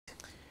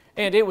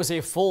And it was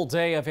a full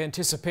day of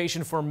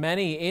anticipation for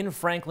many in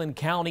Franklin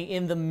County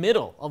in the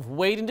middle of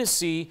waiting to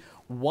see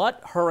what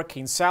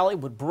Hurricane Sally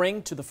would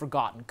bring to the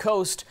Forgotten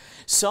Coast.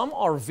 Some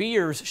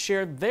RVers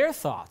shared their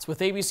thoughts with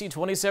ABC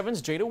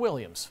 27's Jada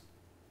Williams.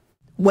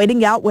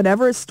 Waiting out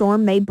whatever a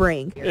storm may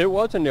bring. It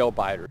was a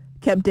nail-biter.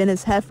 Kept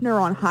Dennis Hefner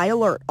on high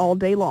alert all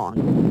day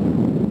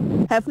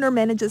long. Hefner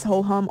manages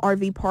Ho Hum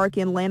RV Park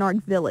in Lanark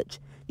Village.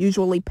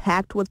 Usually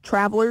packed with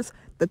travelers,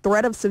 the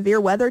threat of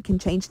severe weather can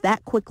change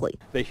that quickly.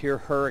 They hear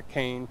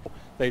hurricane,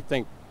 they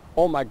think,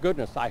 oh my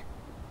goodness, I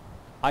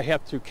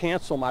have to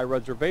cancel my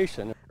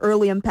reservation.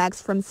 Early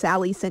impacts from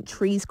Sally sent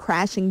trees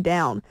crashing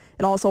down.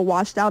 It also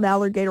washed out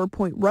Alligator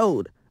Point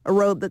Road, a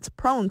road that's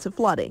prone to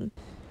flooding.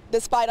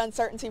 Despite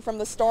uncertainty from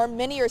the storm,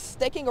 many are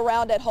sticking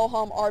around at Ho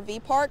Hum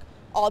RV Park,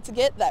 all to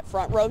get that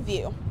front row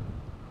view.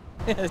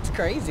 It's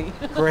crazy.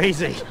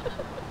 Crazy.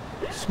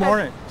 This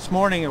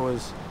morning it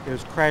was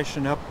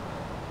crashing up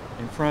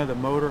in front of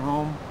the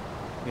motorhome.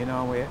 You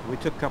know, we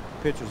took a couple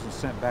pictures and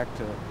sent back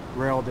to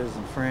relatives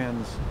and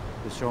friends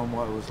to show them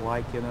what it was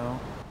like, you know.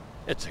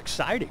 It's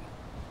exciting.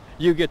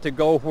 You get to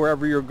go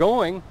wherever you're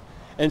going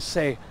and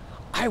say,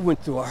 I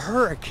went through a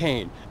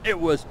hurricane. It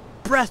was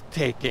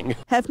breathtaking.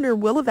 Hefner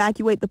will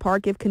evacuate the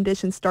park if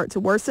conditions start to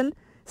worsen.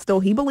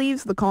 Still, he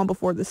believes the calm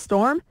before the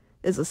storm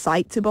is a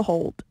sight to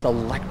behold. It's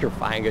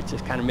electrifying. It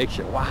just kind of makes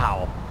you,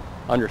 wow,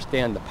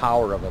 understand the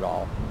power of it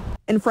all.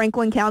 In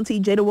Franklin County,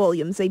 Jada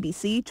Williams,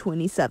 ABC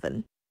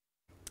 27.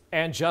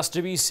 And just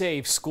to be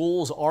safe,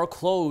 schools are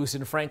closed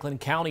in Franklin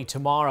County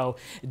tomorrow.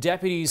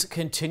 Deputies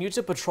continue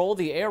to patrol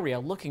the area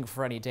looking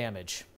for any damage.